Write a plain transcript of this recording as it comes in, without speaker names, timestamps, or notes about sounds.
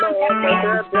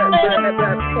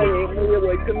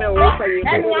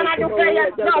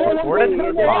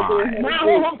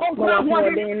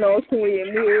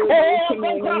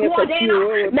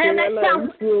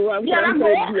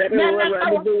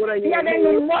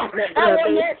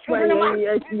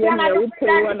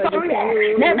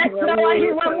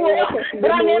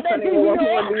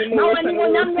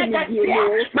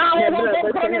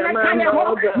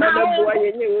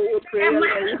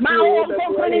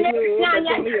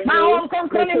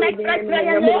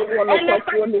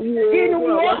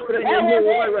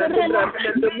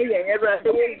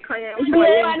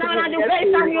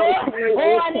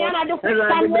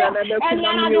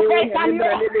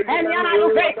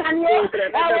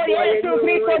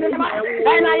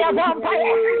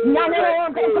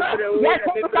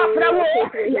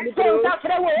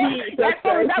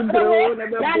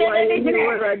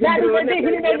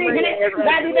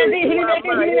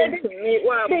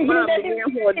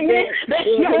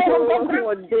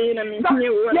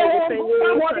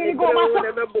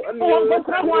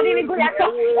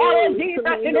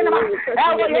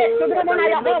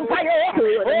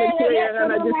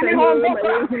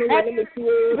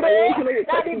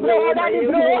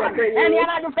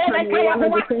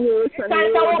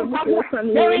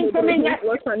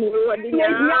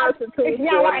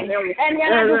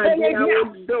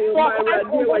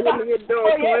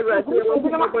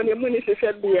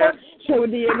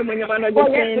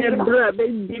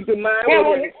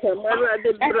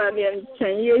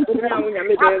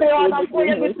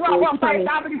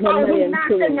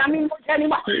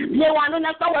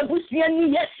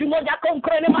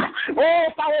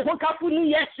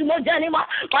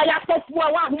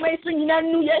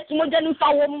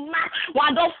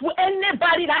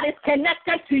Anybody that is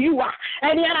connected to you,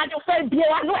 and you are just saying,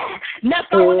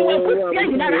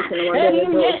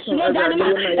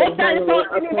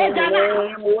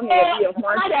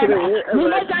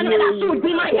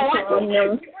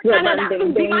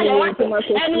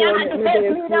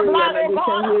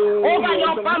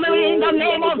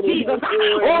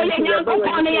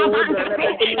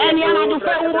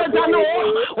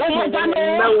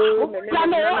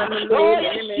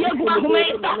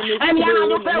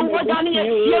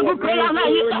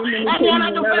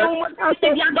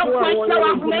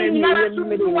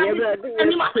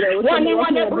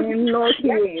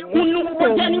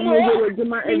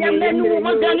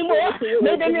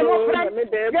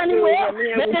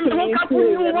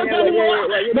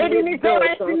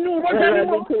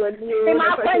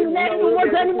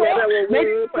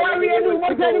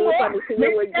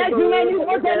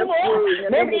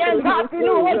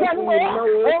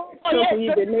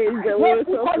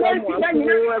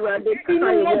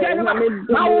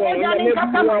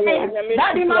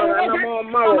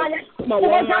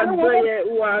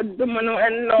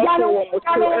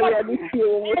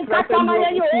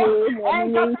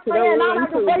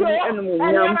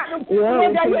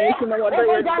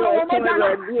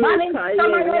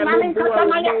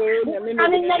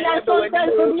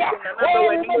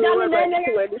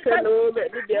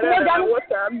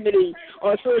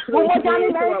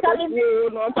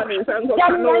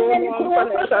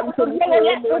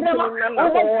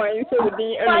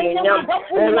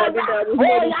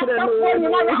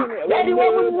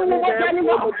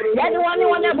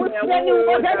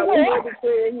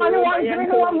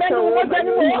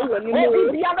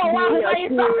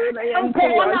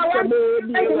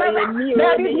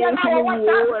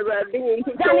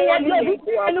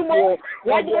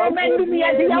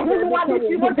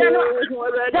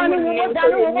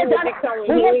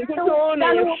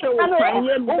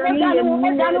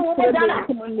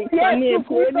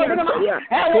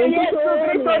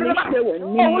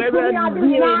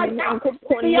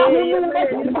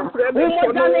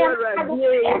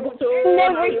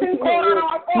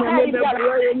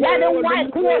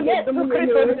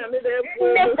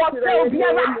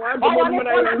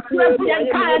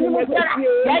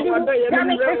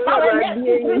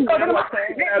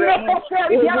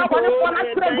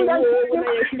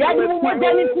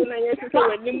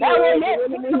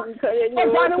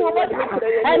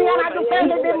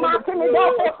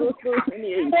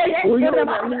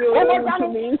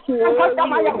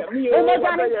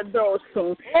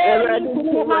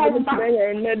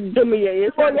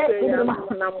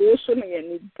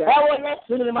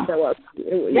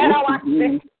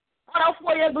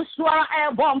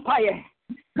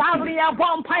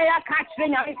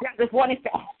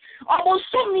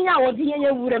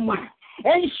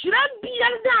 and should be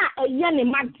a yanny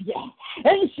magdia,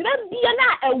 and should be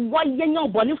a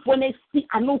wayan bonny for next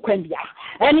and no quendia.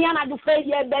 And Yana do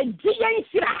failure by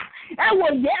Gia. I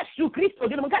will yes to Christo,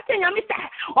 didn't get any.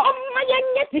 Oh, my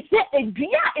yet to say a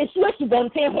edua esu esu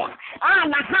bonten ho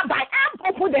na haba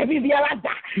ampopo da bibiara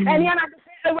da ene ya na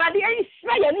Awurade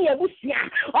ensra ye ne yabusia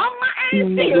oma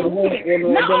ense ye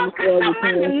na okata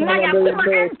man na ya kuma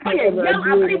ense ye ya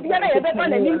afri biara ye beba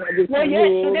na ni wo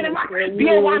Yesu de ma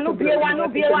bie wanu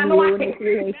ate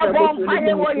bon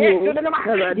paye wo Yesu de ma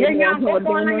ye nya ko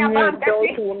na ya ba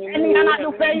eni na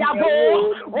do fe ya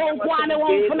bo on kwane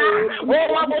won funa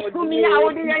o wa bo sumi ya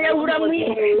o de ye wura mu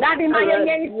dadi ma ye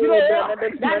nye nsiro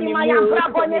dadi ma ya bra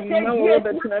bo ne se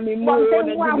die mo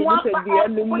se wa wa pa o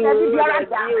biara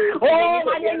da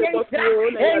o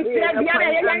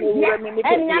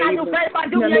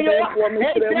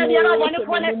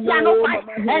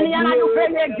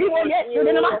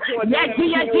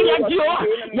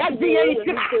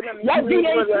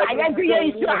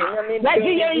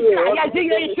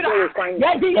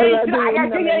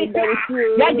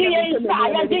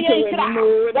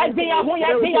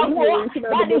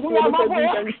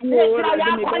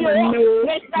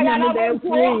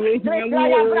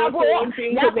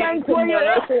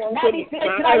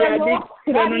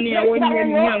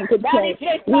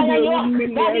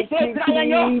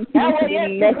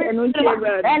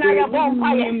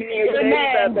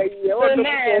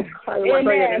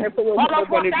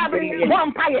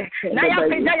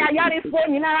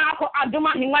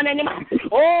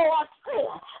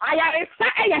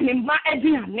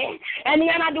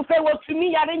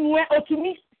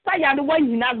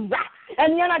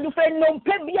and yana do fe no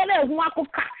pebiana hu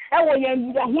akoka e wo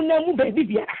yan hu na mu baby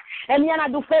bia and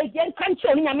yana do fe yen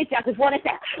kancho ni nyame tiase fo ne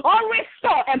se always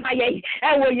store e maye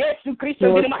e wo Yesu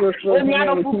Kristo ni ma o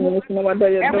nyano fu e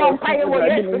bo paye wo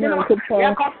Yesu ni ma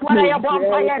ya ko fara ya bo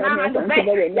paye na do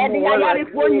fe ya ni ya yari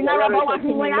fo ni na ba wa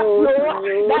ni ya flo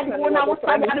that wo na wo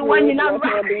sa ya ni ni na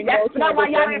ra na wa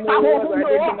yari pa ho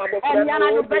and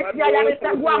yana do fe ya yari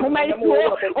se wa hu mai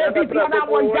flo o bi bia na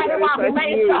wo jare wa hu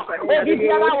mai so o bi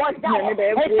bia na wo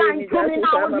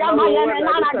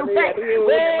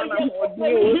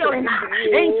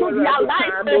into their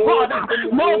life, oh God,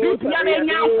 more people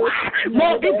now,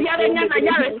 more people and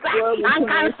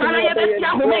cancel everything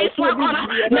who may swap on.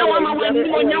 No one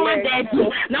will know one dead.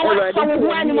 No one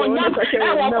saw anyone else.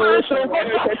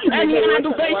 And you have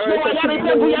to face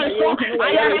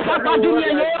I am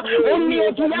doing only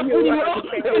do that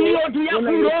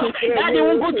you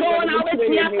won't go on our way.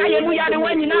 We are the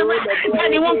one in our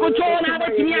that you won't go on our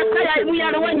way. We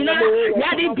are the one in our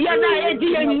Yadi Biana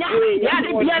Ediana,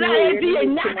 Yadi Biana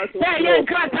Ediana, Sayan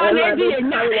Kratan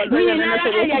Ediana, Nina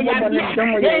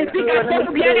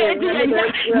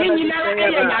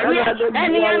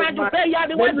Nina to pay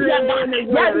Yadi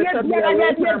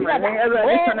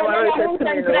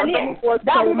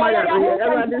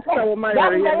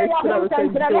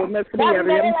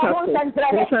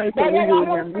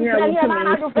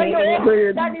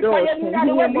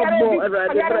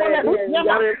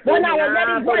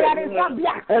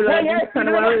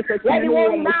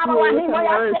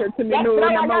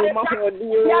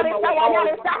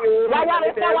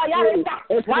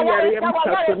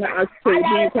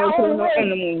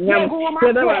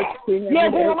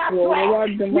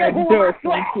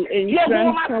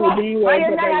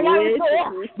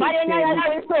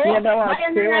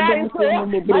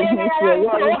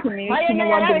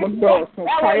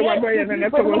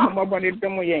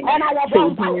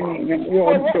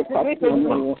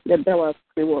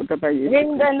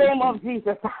in the name of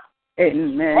Jesus.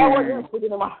 Amen.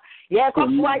 Yeah,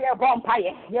 come to your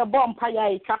bonfire. Your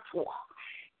bonfire is catful.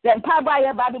 Then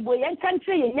Papa, Baby Boy, and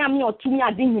country, and Yam, your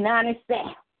Tina Dinana say.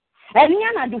 And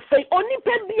Yana do say, only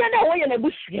pet be an away in a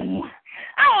bush.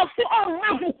 I also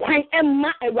on my quite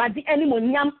Emma, a radi animal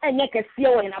yam and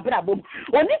yakasio in a brabo.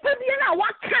 Only pet be an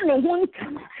what kind of one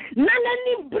time. None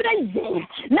any brazen.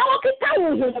 Now I can tell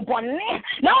you upon me.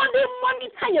 Now the money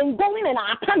time going and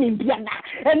I come in Biana.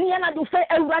 And Yana do say,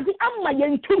 a radi amma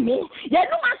to me. Yet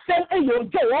no one send a your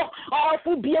door or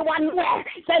to be a one way.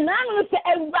 Say, now I say,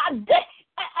 a radi.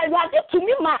 I rather to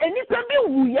me, my any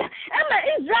baby, Emma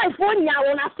is right for now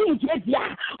when I think,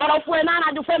 yeah, or when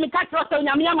I do family catch us on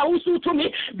Yama, who shoot to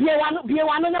me, be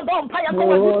one on a bomb, fire,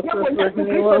 only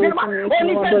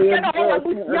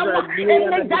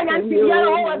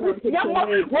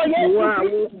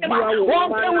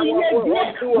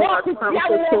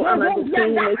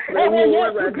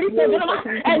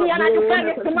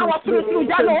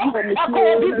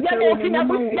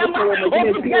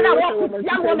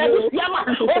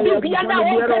Obibiana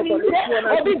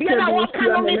walk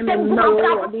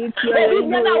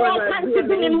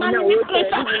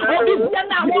Jesus. Oh, this is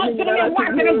not one thing that was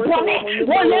in the body.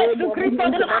 Oh, yes, to Christ, the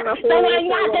one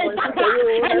you are in Saka,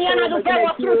 and the other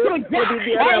fellow through Jack.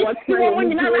 And it's the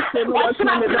woman in the what's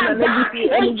not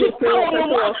and just tell them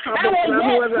what I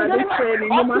will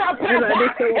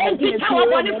and just tell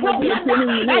them the problem.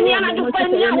 And the other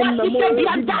fellow what she should be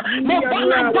a duck. The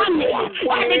one I done it.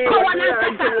 And the corner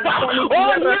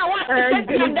oh, now what she should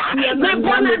be a duck. The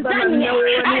one I done it.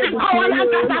 And the corner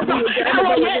I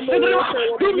will yes,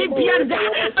 to me be a duck.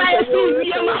 I see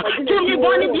you to me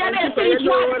body be a baby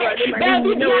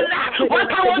be a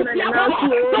what I want to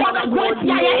so the good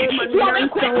yeah so the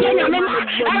question I mean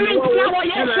now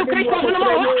yes to Christ of the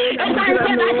and I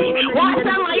said what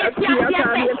am I yes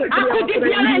I could be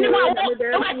anyone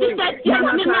what is that yeah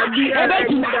I mean I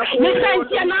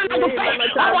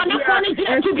want to find it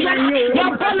to be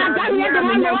your corner done the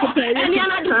man and the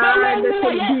other fellow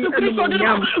yes to Christ of the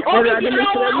or the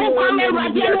who come and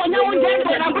radio and now and then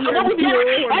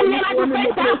and the other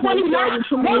face for the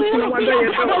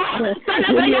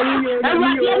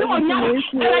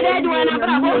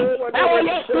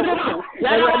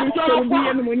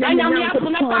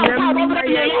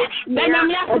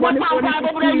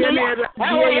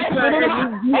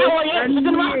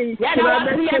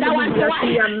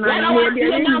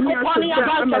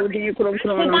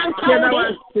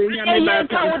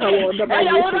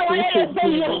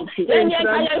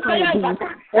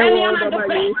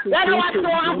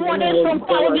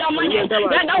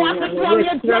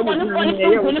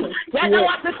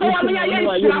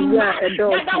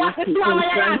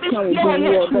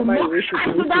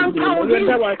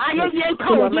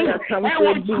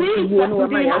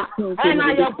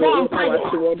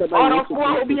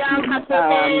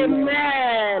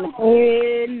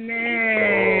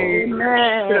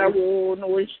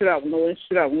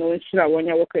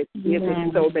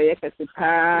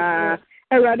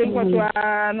Erade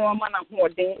nkotwa no ama na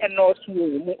hoden enoso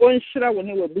mu onhira wo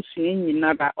ne wabusu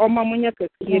nyinara oma munya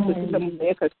kasiye to sistem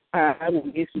be kasa wo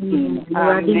Yesu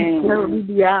amen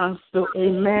bia so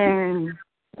amen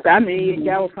sami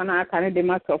jawo fana aka ne de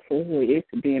masofo wo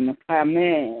Yesu dem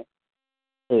amen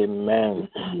amen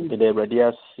de Erade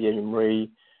asiye nyumrei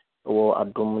wo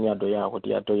adom nya doya wo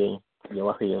de adoyen ye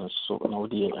wa hye so na wo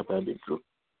de aba bedru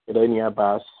de ni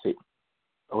aba se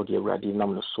o de Erade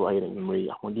nam no so ayi nyumrei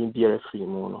ahodin biara free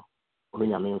mu no ono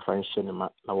nyame mfa nhye ne ma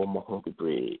na wo mo ho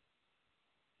bebre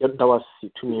yɛda wasi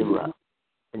tumi wura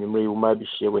nyumrei wo ma bi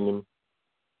hye wanim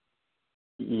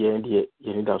ye de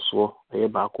ye ni da so ye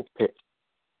ba ko pe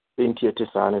enti ete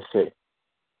saa ne se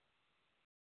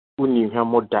uni hwa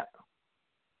moda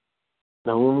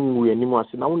na wonwu yanim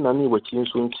ase na wona ne wachi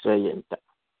nso nkyerɛ yɛ nta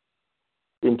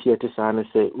enti ete saa ne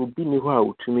se obi ni hɔ a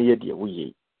otumi yɛ de wo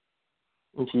yɛ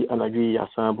nti anadwi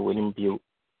asan bo wanim bio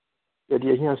yɛ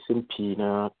de ahia asɛm pii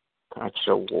na ka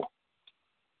akyerɛ wo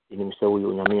enim sɛ wo yɛ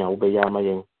onyame a wo bɛyɛ ama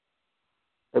yɛn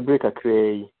ebre kakra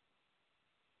yi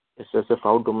ɛsɛ fa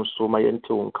wodom so ma yɛnte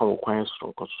wo nka wo kwan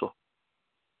soronko so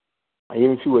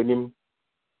ayɛmfi wanim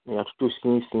na yɛatoto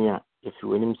sinsin a yɛfi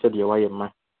wanim sɛ deɛ wayɛ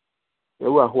ma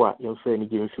yɛwo aho a yɛmfa ani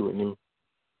gye mfi wanim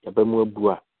yɛba mu abu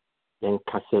a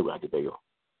yɛnka sɛ Awurade bɛyɔ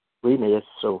wei na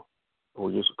yɛsrɛw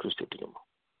wɔ Yesu Kristo din mu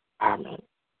amen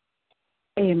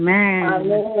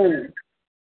amen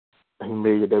ahimbe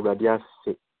yɛda Awurade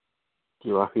ase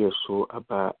deɛ wahwɛ so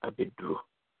aba abɛduro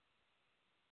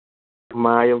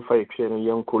ma yɛmfa yɛtwɛ no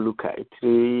yɛnkɔ Luka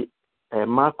etire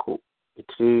Marko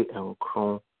etire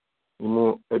nkron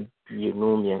mu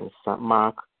aduonu mmiɛnsa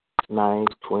Mark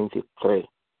 9:23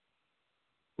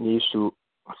 Yesu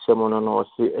asɛm no no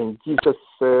ɔse and Jesus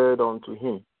said unto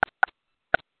him,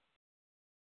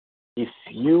 if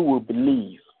you will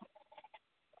believe,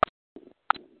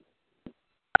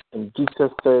 and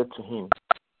Jesus said to him,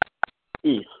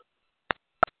 if,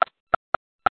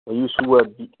 I use the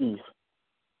word be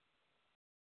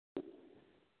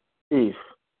if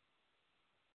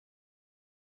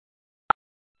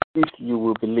you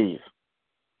will believe,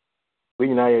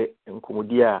 when I am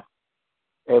Komodia,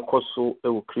 Ekoso,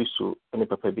 Ewo Kristo, and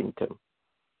Papa Bintem.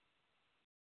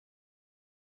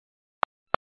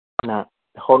 Na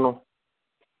hono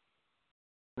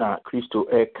na Kristo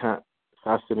eka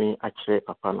sasemi achre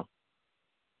papa no.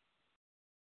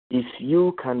 If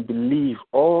you can believe,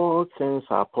 all things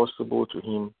are possible to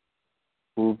him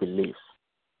who believes.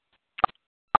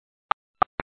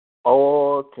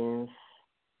 All things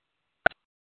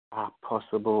are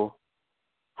possible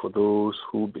for those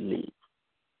who believe.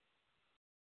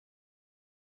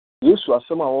 Yesu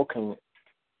asema wokan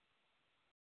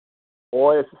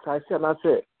or exercise and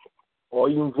say or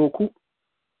invoke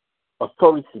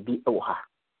authority be ewo ha.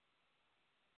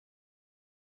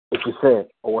 If you say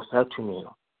or was that to me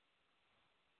no.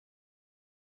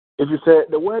 If you say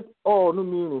the word all, no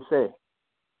meaning say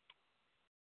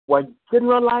what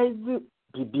generalize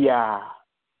bibia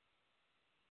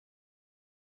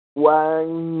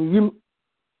one you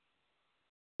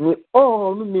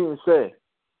all no mean say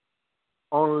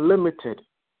unlimited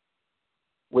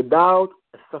without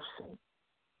exception.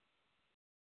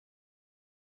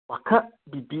 Waka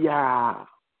bibia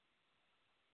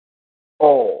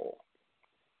all.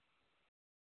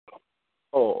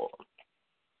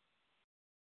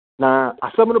 Now,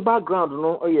 as some of the background,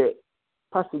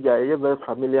 passage I very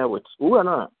familiar with. Who are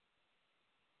not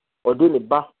or doing a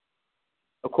bath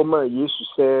a common use to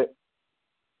say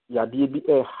Yadi be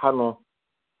a hano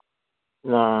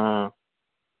na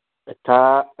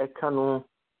eta a cano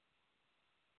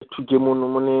to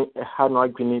Gemonumone a hano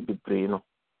agony be braino.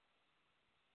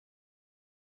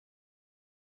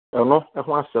 No, I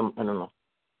want some and no.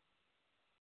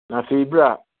 Now,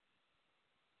 Fibra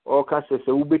or Cassis a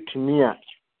ubit to me.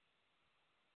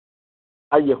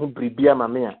 Aye who bribia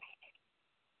mamea.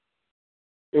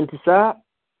 Intisa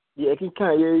the Ekin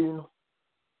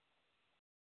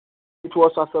it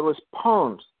was as a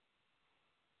response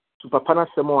to Papana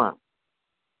Samoa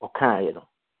or Kaino.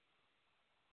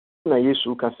 Na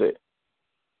Yesu can say,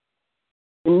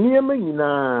 Niema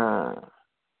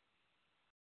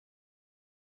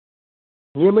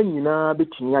yina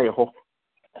betinia yeho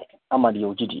amadi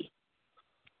ojidi.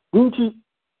 Nti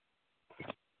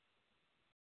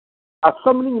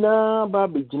asamni na ba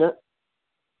begina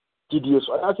gidie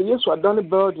so ase Yesu adan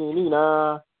building ni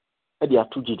na e de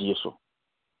atu gidie so.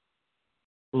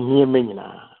 Niema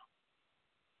yina.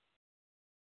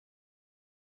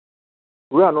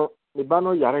 We are no ne ba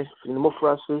no yare ni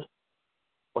mofrase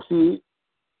o si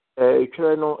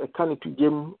twerɛ no ɛka ne to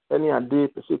gem any ade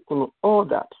pese kunu all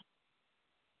that.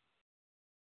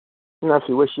 Na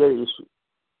fi we share Yesu.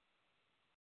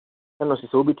 And also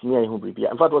so betimi ayi ho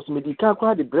bribia. In fact was medical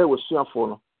kwa de bre was suafo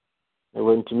no. E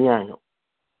wantimi ayi.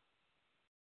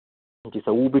 Nti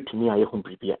sa wo betimi ayi ho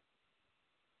bribia.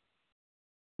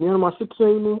 Ni ma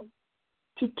setrai no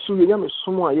titu ye me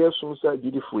somo a yeso sa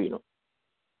gidifo yi no.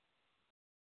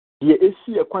 Ye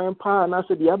esi ekwan pa na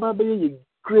se de aba be ye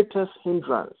greatest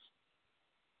hindrance.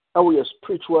 Our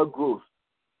spiritual growth,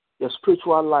 your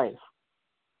spiritual life.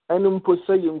 And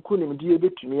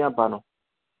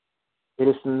it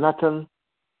is nothing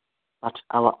but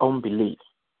our unbelief.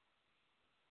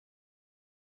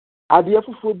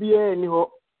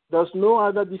 There's no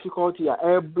other difficulty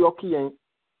air blocking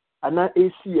and not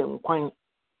AC and quine.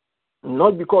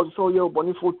 Not because so you're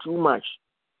bonny for too much.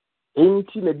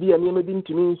 Ain't a dear name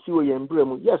to mean see and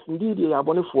brim. Yes, indeed, you are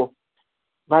bonny for.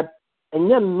 But and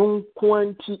young non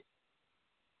quantity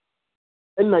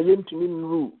and I am to mean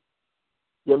rule.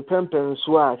 Yem pempen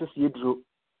swa as you drew.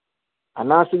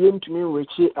 And as you to mean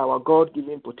reach our God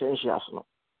given potentials. No.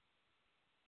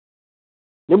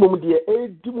 Nemum dear a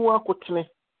dimua cotne.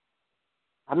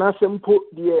 And as some put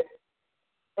dear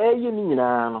a yin.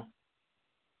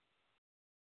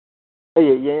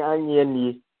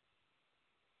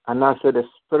 And answer the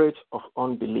spirit of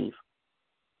unbelief.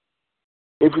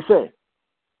 If you say,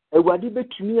 a wadibe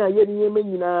to me, I yen.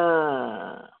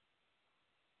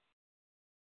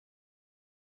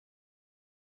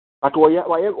 But why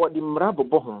the mrabo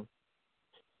bohom?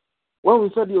 When we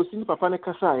said you see Papa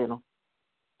Necasa,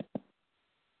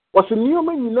 was a new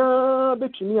man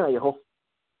between me, I hope.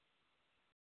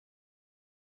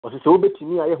 Was it so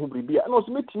between me, I hope be, and was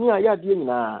meeting me, I had yen.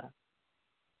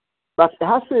 But it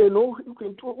has say no, you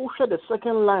can share the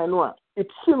second line. It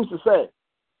seems to say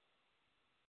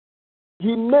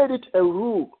he made it a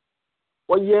rule.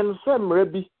 Or yen sem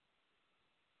rebi.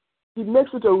 He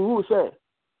makes it a rule, say.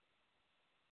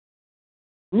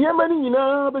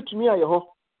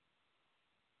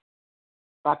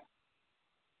 But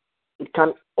it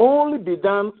can only be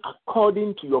done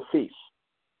according to your faith.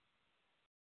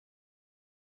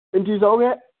 And it is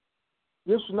alright.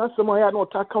 Yes, not some I had no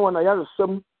taka when I had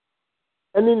some.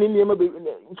 And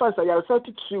in fact, I have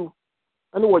 32.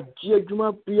 And what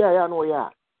Juma be I know ya.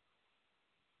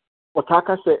 What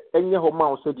Taka said, any home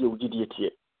mouse said you did it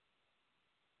here.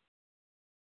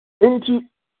 Into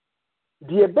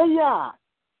the Abaya.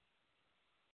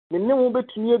 The name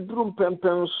between drum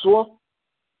pempen so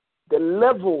the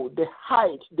level, the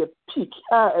height, the peak,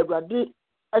 every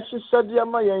as you said,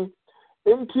 Yamayan,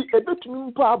 empty a bit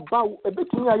me about a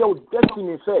bit me your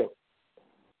destiny say.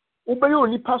 Ube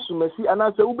only pass to mercy and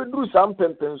I say Ube do some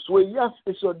pempen so yes,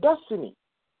 it's your destiny.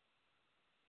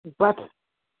 But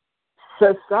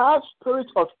says our spirit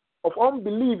of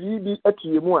unbelief ye be at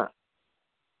you.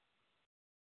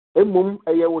 Emum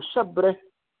a yaw shabre.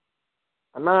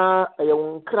 Ana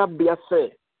ayawon krabia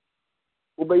se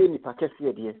obeye nipa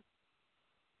kese de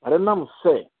arenam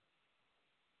say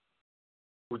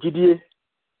ugidie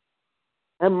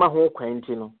emma ho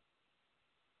kwanti no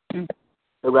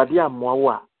awurade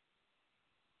amoawo a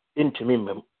intumi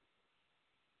mmam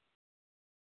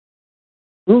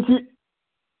nti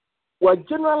wa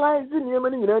generalize niema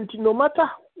ni nyina nti no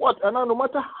matter what and no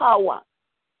matter how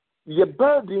your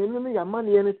burden no your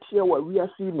money and tear what we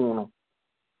are seeing no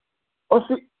or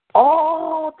see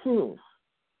all things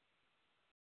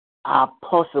are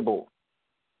possible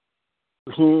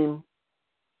to him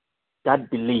that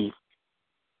believe.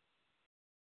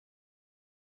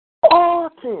 All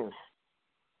things.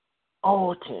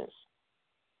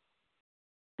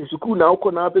 Isuku na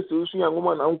uko na pese usu ya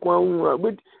ngoma na nkwa unwa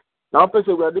but na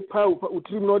pese urade pa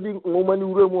utrim no di ngoma ni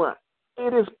uremu a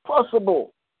it is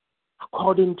possible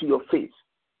according to your faith.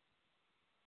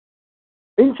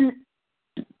 Inti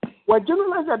wa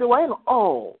generalize that why in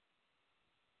all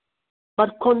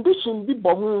but condition bi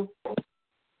bo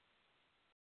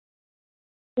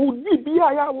udi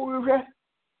bia ya wo hwe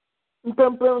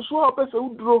mpempenso a pese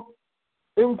uduro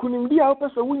enkunim bia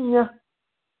pese wunya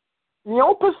nya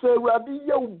o pese awurade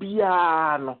ya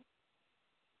ubia no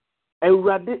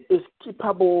awurade is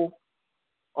capable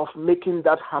of making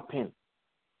that happen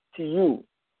to you,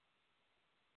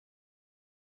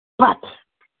 but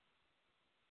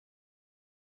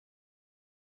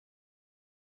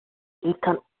it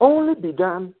can only be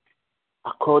done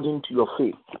according to your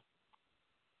faith.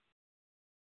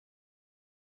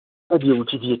 Adi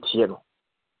uchidi etieno.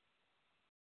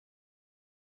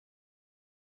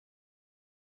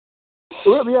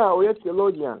 We are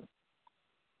theologian.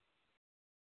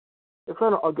 A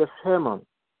friend of August Herman.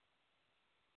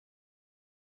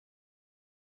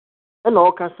 And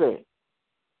all can say,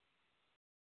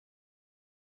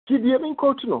 Gideon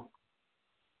Coutinho,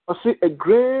 I see a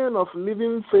grain of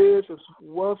living faith is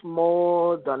worth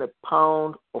more than a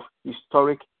pound of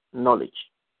historic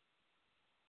knowledge.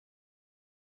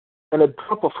 And a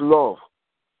drop of love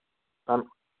than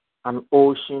an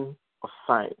ocean of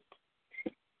science.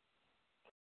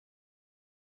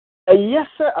 A yes,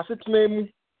 sir, as it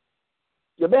may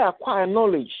you better acquire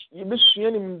knowledge. You be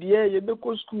seeing him there, you be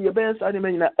go school, you better study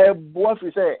man a boy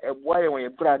if say a boy when you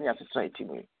brand new society.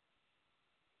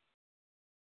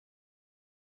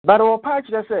 But our part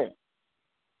they say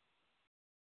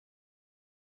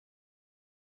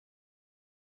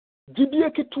Gidie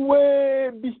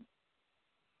ketwe bi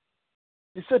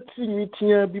disati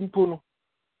mitia bi mpo no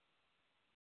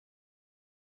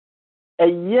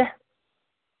eye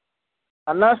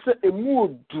anase emu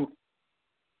odu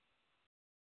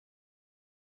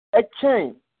a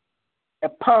chain, a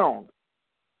pound,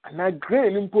 and a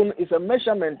grain is a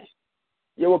measurement.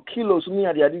 Your kilos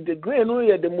near the grain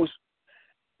only the most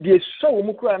the so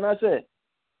mukra and I say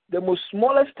the most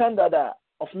smallest standard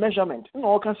of measurement.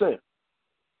 No, I can say.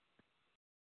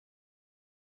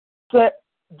 So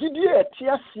did you a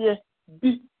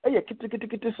be a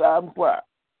kitty sampa?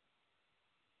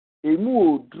 A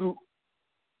move drew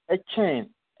a chain,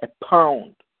 a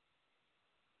pound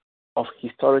of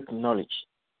historic knowledge.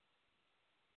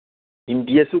 In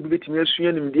the so bit me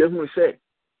suyan in the who say,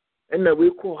 and I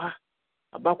will call her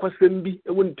about Sembi,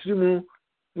 I wouldn't trim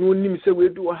no name say we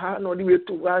do her, no the way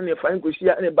to run a fine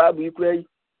Gosia and a babu you cry.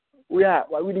 We are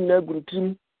reading a good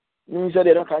team. No, said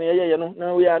they don't can hear you.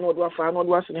 Now we are not one for not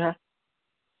watching her.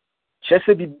 She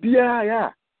said, be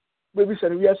ya, baby,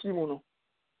 and we are Simono.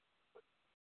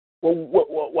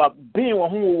 What being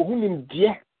whom him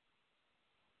dear?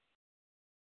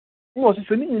 Was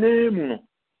it any name?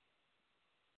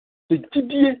 The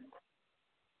Gideon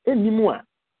anymore.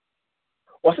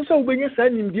 Was it so when you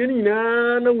send him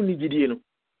Diana, no Gideon?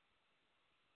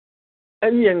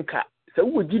 And Yanka, so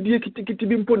would Gideon kitty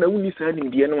bimpo, no one is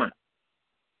sending Diana.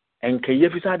 And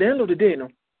Kayef is at the end of the day, no.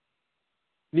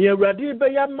 Near Radi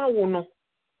Bayama, no.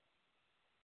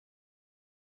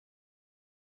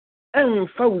 And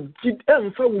found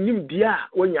him dear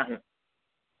when young.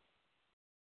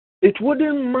 It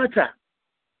wouldn't matter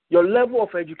your level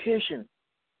of education.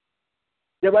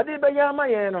 The Radi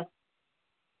Bayama, no.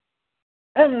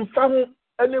 And found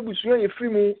a nebuchadnezzar free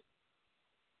moon.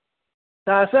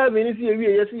 Tasa Venice,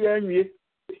 yes, and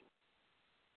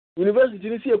University,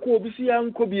 you see a Kobe,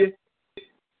 and Kobe.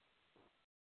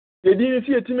 You didn't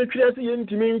see a Timothy and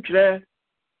Timothy.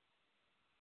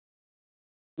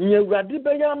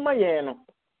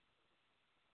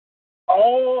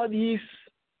 All this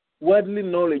worldly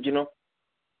knowledge,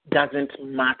 doesn't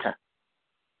matter.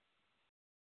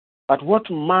 But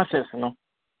what matters,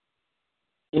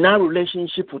 in our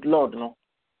relationship with Lord,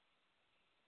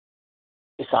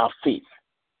 is our faith.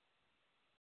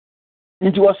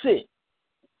 And you will say,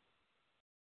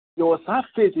 you will have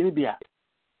faith in India.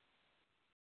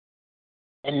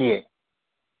 and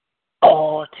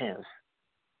all things.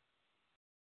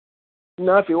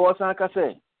 Now, if you was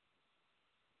say,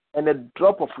 and a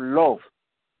drop of love,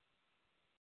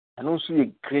 and also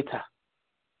a greater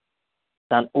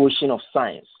than ocean of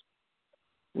science.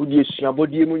 Would you see a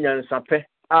body and sape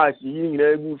as you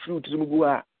know fruit to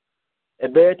Mugua? A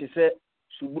bear to say,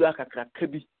 Subaka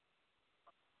Krakabi.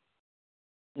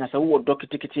 Nasa word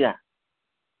docketia.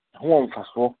 One fast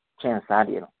walk, chance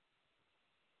idea.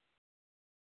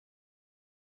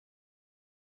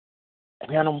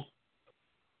 Yanum.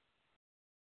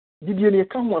 Did you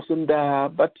come was in there,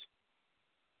 but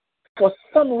for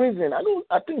some reason,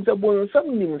 I think the boy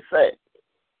something said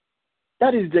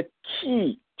that is the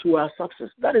key to our success.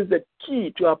 That is the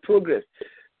key to our progress.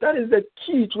 That is the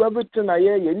key to everything I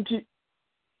hear.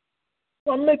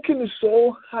 We're making it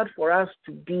so hard for us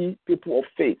to be people of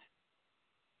faith,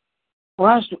 for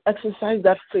us to exercise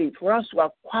that faith, for us to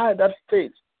acquire that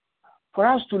faith, for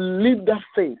us to live that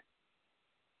faith.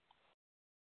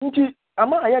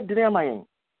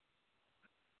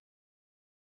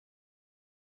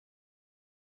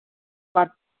 But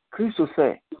Christo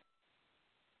said,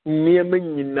 near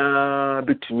me na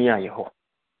betumi aye ho.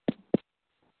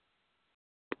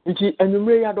 Nti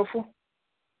enumre ya dofo.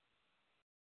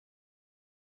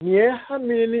 Nye ha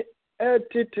me ni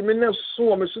etitimi na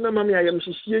so me so na mama ayam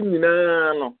hihie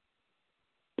nyina no.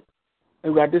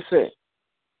 Ewurade se,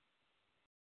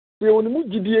 we woni mu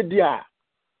gidie di a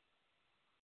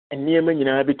enema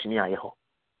nyina betumi aye ho.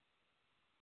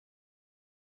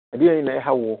 Ade na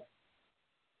ha wo.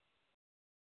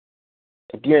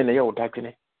 Ade na ye wo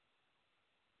dadwene.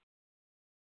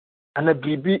 Ana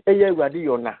bibi eye Ewurade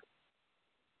yona.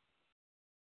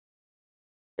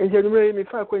 Enjenumre mi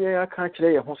fa kwenye ya ka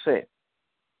kire ye ho se.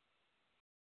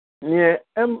 Ne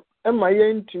ema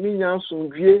ye ntumi nya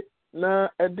nsomdwie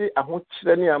na ede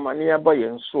ahokyere ne amane aba ye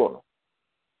nso no.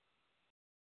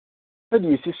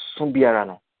 Ade esi so biara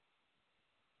no.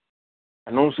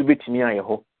 Ano nso betumi aye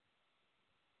ho.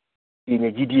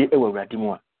 Ye gidie ewa Ewurade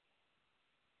mu a.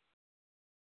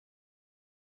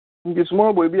 Ndi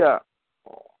small boy bi a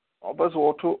obaso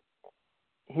auto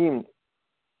him.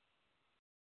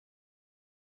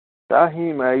 That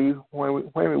him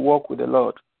when we walk with the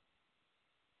Lord.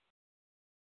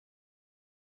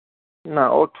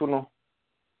 Now auto no.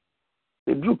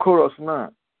 The blue chorus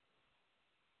now.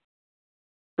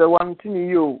 The one thing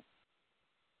you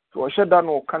so shut down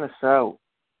no kind of sound.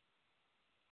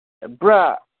 A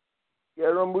bra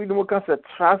we don't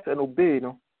trust and obey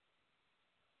no.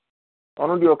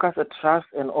 Only the trust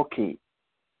and okay.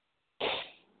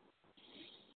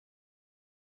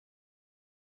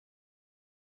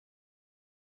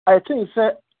 I think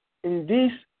sir in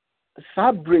this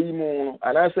Sabrimo,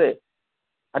 and I say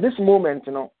at this moment,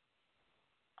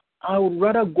 I would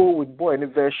rather go with boy any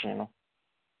version,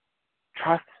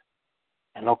 trust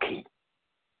and okay.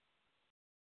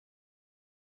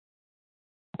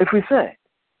 If we say,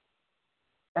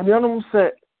 and the other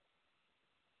say,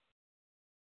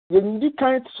 you need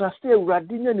kind of trust a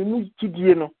radina and new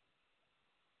kidiano.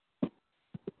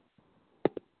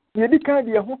 You need kind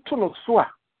of a hotel of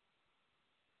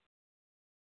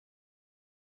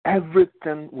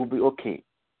everything will be okay.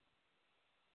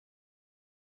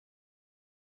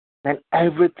 And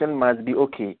everything must be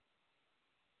okay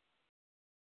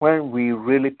when we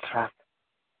really trust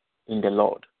in the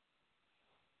Lord.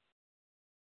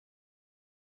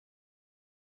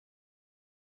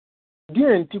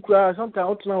 Dear Antiqua,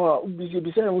 sometimes now busy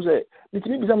beside who say, it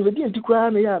may be some of the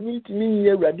Antiqua, may I mean to me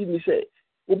here, I didn't say,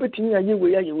 Opeting a year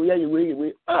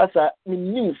way, as I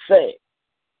mean, say,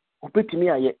 Opeting me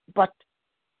a year, but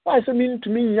why does it mean to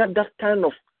me that kind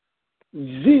of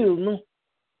zeal, no?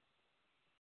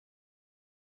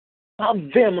 Have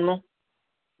them, no?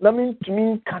 That means to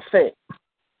me, can say,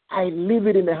 I leave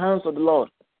it in the hands of the Lord,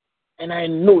 and I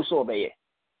know so by it.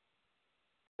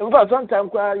 In fact,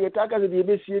 sometimes I think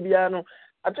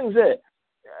that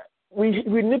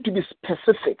we need to be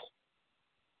specific.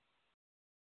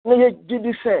 Did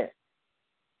you say?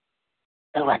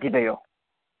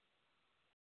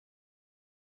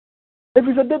 If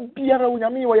it's a dead piano, we are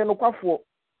me, no quaffo.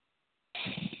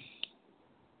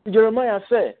 Jeremiah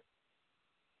said,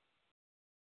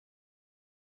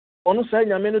 on side,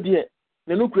 Yameno dear,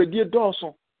 the look dear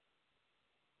Dawson.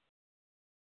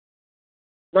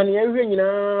 Then the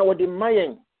area what the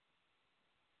Mayan.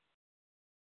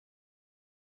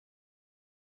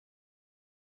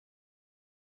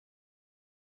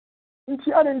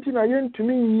 Nti Argentina yen to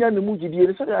me nya no mugidie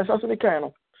ne say asaso ne kan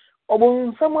no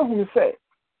obon someone who say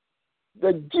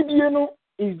the gidie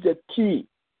is the key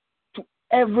to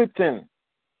everything.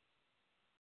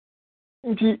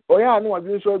 Nti oya no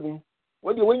wadwe so agun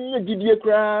What do when you did your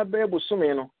crab, baby, so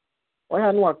man? Why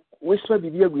I know whisper the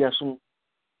dear we assume.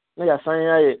 Now, I sign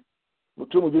I.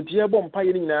 But to the dear bomb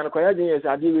pioneering and acquired as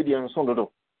I did with the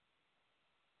ensemble.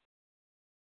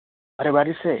 What about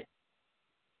it say?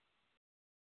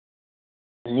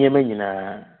 Near me in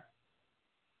a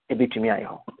bit to me, I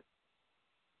hope.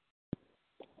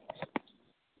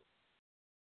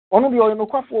 One of your no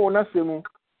quaffo, nothing.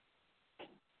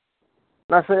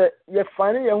 Now, say, you're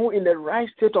finding you in the right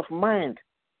state of mind.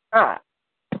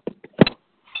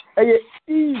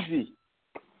 Easy.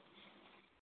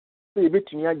 Say, bit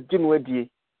to me, I didn't wait ye.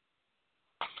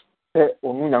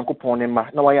 Or Uncle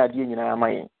Ponema, no, I had you in our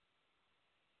mind.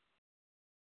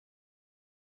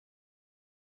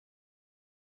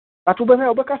 But to be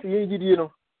able to you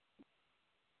know,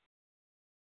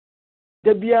 the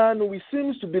Biano, we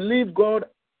seems to believe God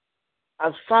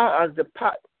as far as the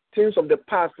things of the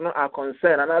past are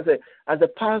concerned, and as the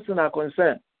past are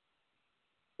concerned.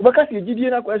 Because you did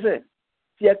not say,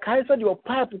 see a Kaiser, your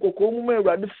pipe, Cocomu,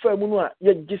 rather firm,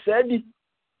 yet Gisedi.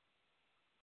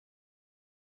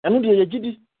 And you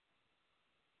did.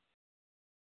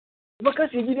 Because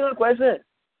you did not quite say,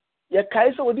 your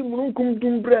Kaiser would do come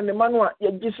to brand the manua,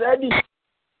 yet Gisedi.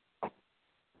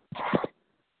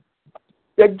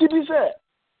 Yet did you say,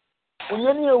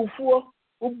 when you're fool,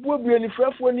 who would be any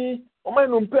freffony, or my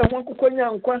no pay one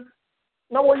coconia and quan.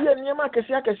 Now, what you're near Marcus,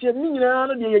 I can see a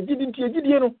million, you didn't,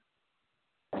 you know.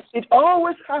 It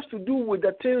always has to do with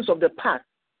the things of the past.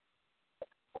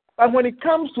 But when it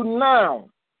comes to now,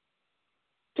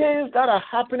 things that are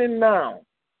happening now,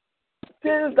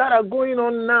 things that are going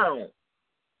on now,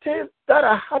 things that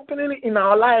are happening in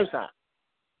our lives are.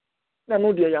 Why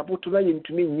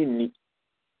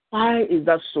is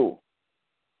that so?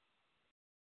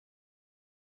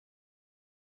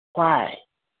 Why?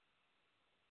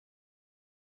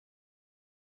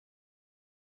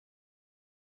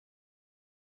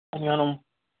 And you know,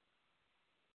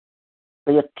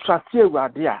 the trustee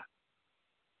radia,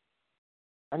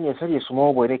 and you say a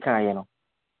small boy, they can, you know,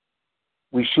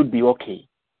 we should be okay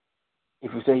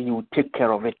if you say you will take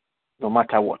care of it no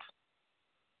matter what.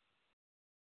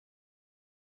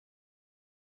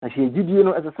 And she did, you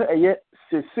know, as I say, yet,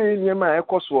 say, near my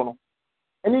cost, and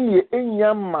in the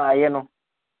young my, you know,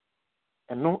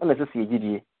 and no, unless I see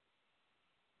a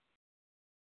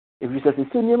if you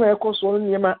say, near my cost,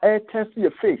 near my air test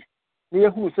your face,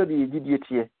 near who said you did it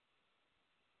here.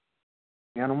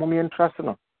 You know, mommy and trust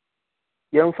no.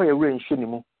 Young for your rain,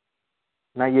 shinimo.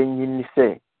 Na yen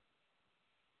say,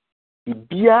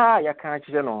 Ibia, ya can't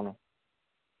no.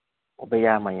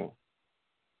 Obey my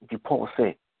the Paul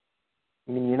say,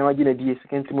 you know, imagine a dear,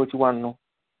 2 Timothy 1, no,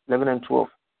 11 and 12.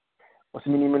 Was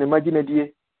minimum imagine a dear.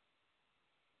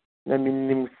 Na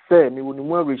minim say, me would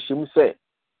more wish him say,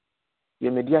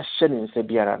 your media shedding say,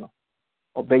 Biarano,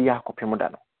 obey ya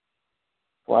copimodano.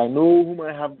 For I know whom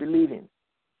I have believed in,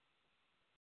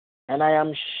 and I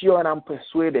am sure and I'm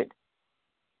persuaded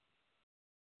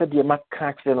that the Mac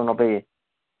catch them on obey.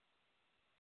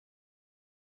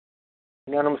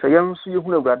 And I'm saying, so you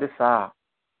will rather say,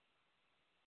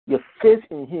 your faith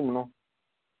in him, no,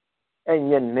 and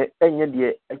yet,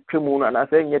 a criminal, and I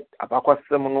say, yet, about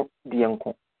seminal, the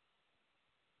uncle.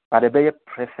 But obey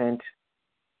present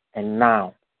and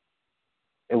now,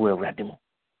 it will ready more.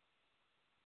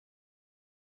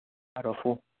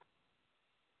 Powerful.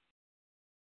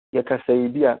 You can say,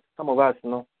 dear, some of us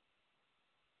know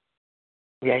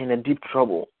we are in a deep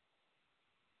trouble.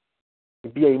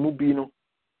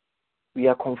 We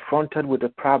are confronted with the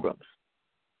problems.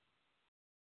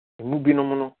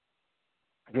 Mubino,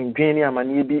 Genia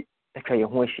Manibi, a kaya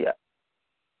honshia.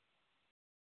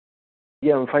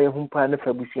 Yan fire humpa and the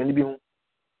fabric and be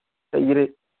the yere,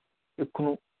 the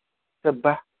cunu, the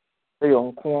ba, the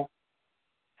young corn.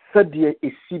 Said dear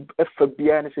is sib a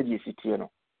fabian, said yes, it.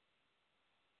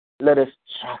 Let us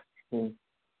trust him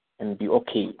and be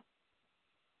okay.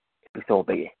 It's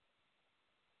obey.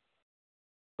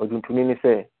 But to me,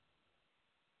 say,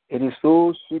 it is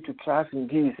so sweet to trust in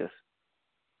Jesus.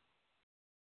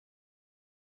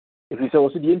 If you say,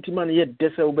 also the empty man yet,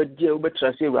 that's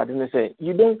trust you, rather than say,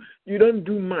 you don't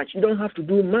do much. You don't have to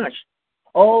do much.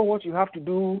 All what you have to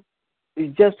do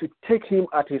is just to take him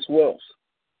at his words.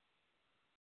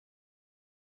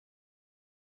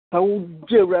 How would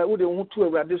you want to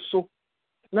rather so?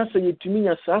 Not say to me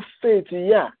as a faith,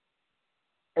 yeah.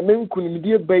 And then couldn't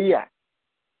be a bayer.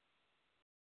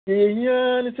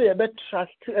 Yeah, say I bet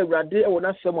trust a rather or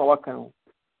not some of our account.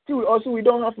 Also, we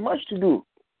don't have much to do.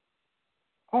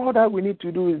 All that we need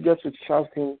to do is just to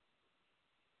trust him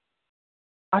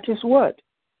at his word.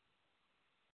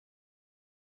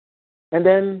 And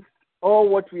then all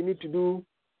what we need to do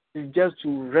is just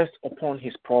to rest upon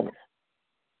his promise.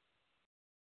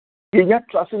 You not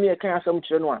trust me, I can't some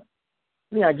children.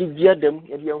 Me, I give you them,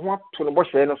 if you want to the bush,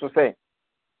 and also say,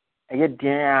 I get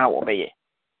dear obey.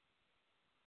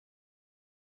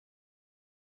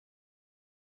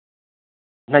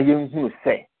 Now you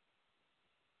say,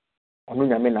 the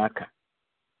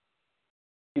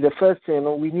first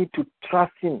thing, we need to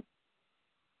trust him,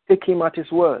 take him at his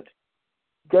word,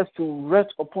 just to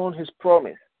rest upon his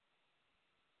promise.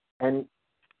 And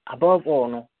above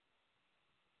all,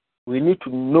 we need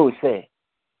to know, say,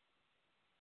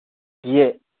 yeah,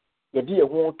 you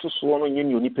didn't want to swallow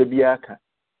in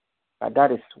but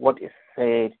that is what is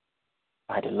said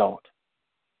by the Lord.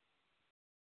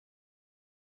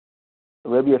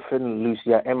 There will be a friend,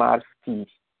 Lucia MRC,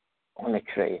 on a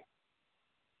tray.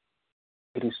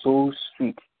 It is so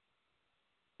sweet.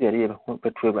 They are able to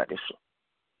betray by the show.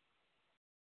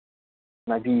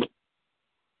 Maybe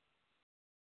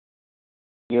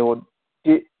you would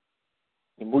get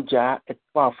the Muja at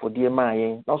far for dear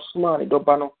Mayan, no small, the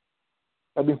Dobano,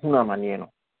 a bit Hunamaniano.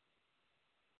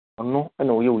 Or no, I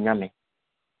know you, Yammy.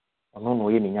 Or no,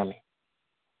 any Yammy.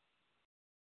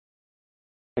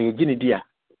 A Ginny dear,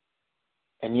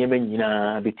 and Yemen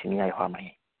Yina betting I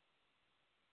harmony.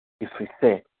 If we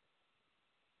say,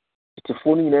 it's a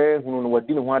phone in there who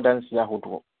didn't want to dance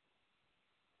Yahoo.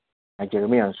 And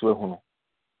Jeremiah swear who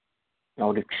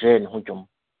now the train who jump.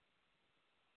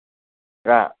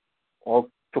 Or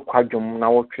to quadrum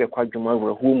now, quadrum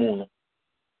over whom.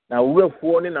 Now we're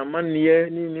falling a man near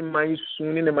in my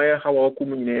soon in my how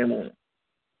come in name.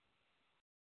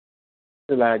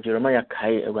 The Jeremiah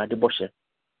Kai a radiboshe.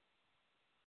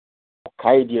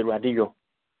 Kai dear radio.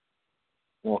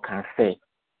 What can say?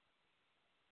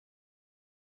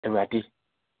 A radi.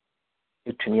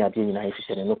 It to me, I didn't know if you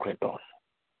said a no doors.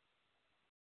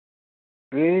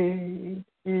 Great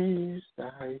is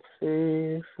thy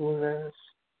faithfulness.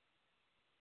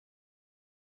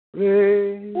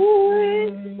 Great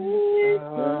is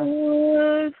thy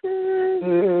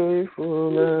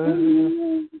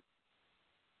faithfulness.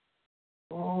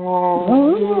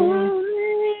 Oh,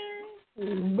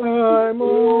 by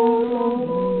morning,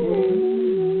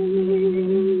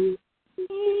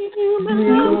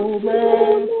 new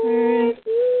mercy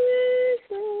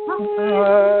I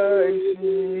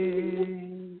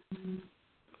see.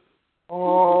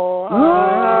 Oh,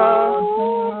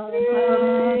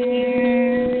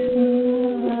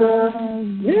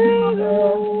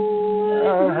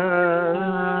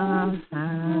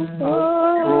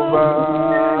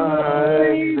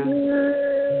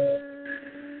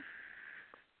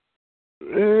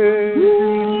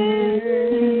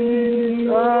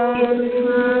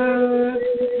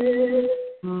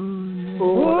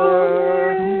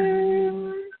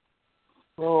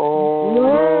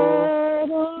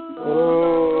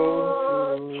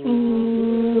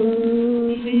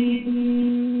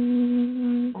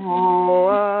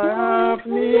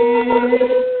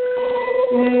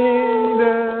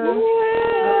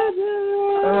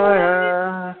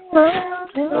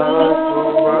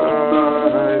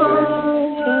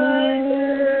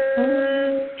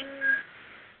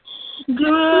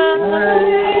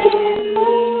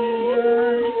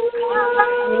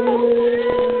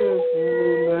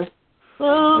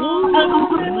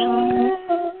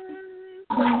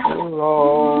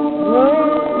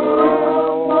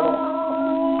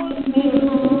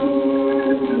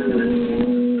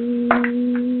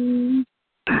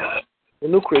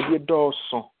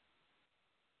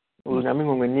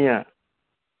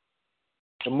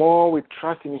 the more we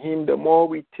trust in him, the more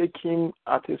we take him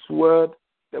at his word,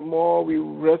 the more we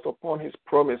rest upon his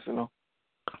promise, the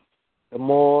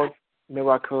more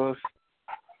miracles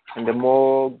and the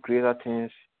more greater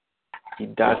things he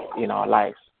does in our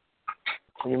lives.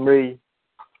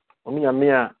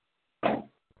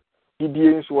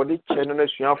 Gideon's what the channel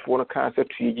is for cancer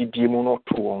to Gideon or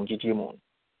two on Gideon.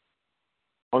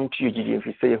 Unto you, Gideon, if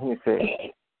you say, who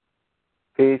say,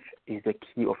 faith is the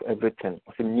key of everything.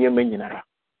 Of a near menina.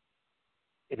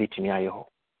 It me ayo.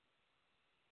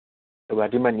 The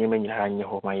Radima near menina in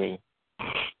your my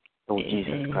oh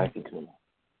Jesus Christ.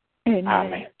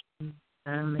 Amen.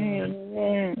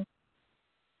 Amen.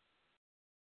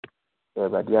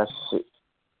 Everybody has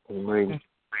in rain.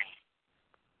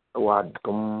 What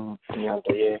come near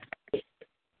the year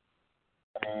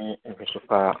and so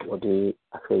far what they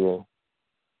are.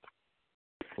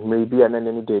 Maybe an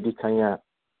any day, this can ya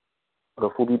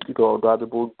or for people or the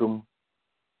boat doom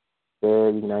there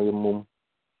in a mum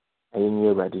and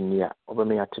near Radinia over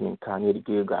me at an incarnate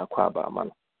gilgal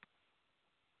man.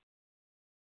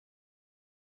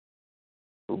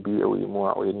 To be a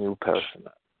more or a new person.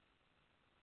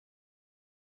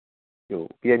 yo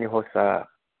be any hosa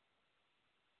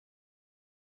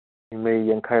me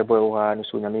yen kai boy wa ni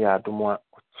so nyame ya adomo a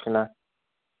chena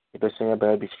e be sen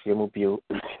ba bi hie mu bio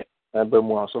ba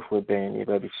mu asofo ben ni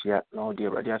ba bi hia na o de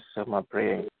awurade asema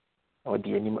prayer o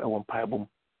de anim e won pa bom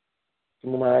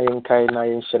ma yen kai na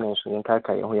yen hye no so yen kai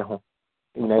kai ho ye ho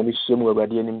na bi hie mu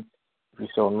awurade anim bi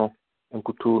so no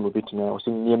nkutu no betimi o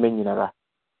sin niema nyinara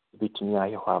betimi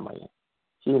aye ho amaye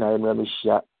chi na yen ma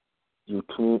hia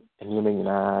yutumi niema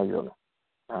nyinara yo no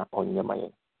na onye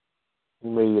maye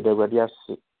me ye de awurade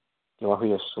ase de wa ho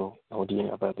ye so na o de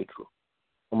yen aba betro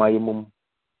o ma yemum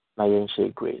na yen share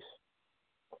grace.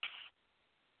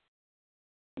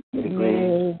 The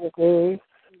grace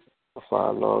of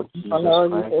our Lord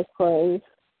Jesus Christ,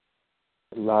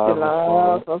 the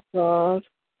love of God,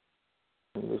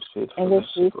 and the sweet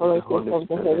fellowship of the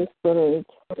Holy Spirit,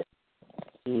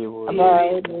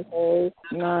 abide with us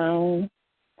now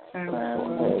and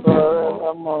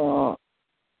forevermore.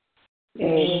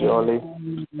 Surely,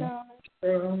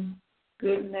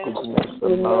 goodness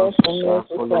and mercy shall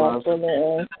follow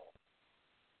us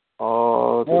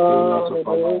all the days of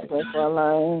our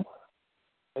life.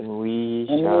 And we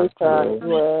shall dwell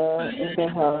in the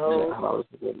house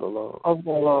of the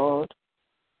Lord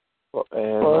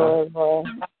forever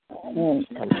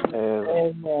and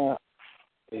ever.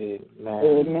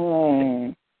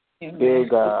 Amen.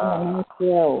 Gilgal.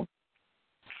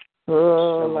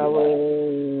 Roll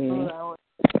away.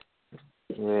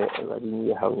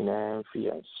 Everybody how in a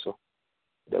fear so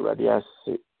the radius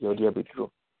your dear bedroom.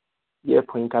 Ye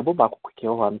point abo baako kweke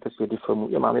ho am pese de famu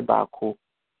ye maame baako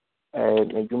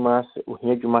na dwuma se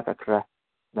ohia dwuma kakra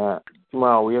na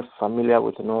dwuma a we familiar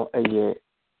with no eye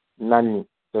nani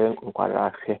den nkwara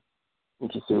ahwe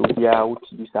nti se obia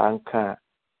wuti bi sa anka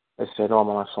ese na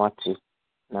mama so ate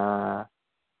na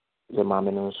ye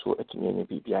maame no so atumi ne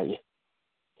bibia ye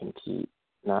nti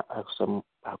na aksam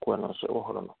baako no so wo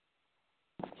horo no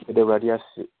the radius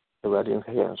the radius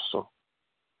here so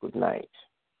good night.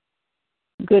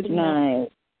 Good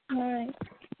night. Night.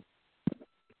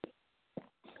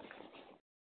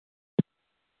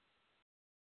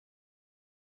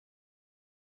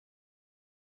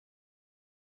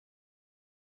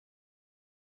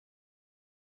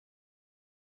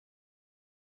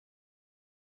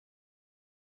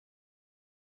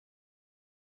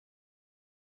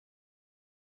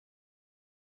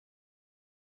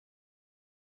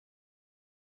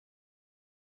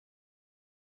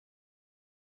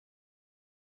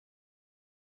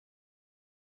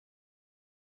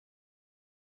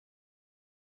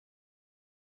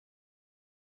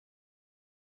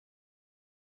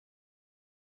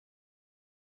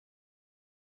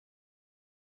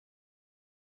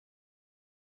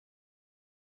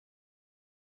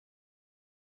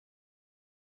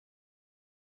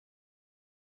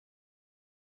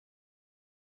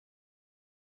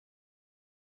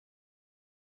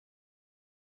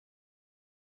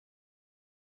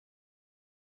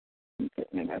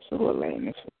 That's the whole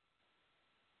line.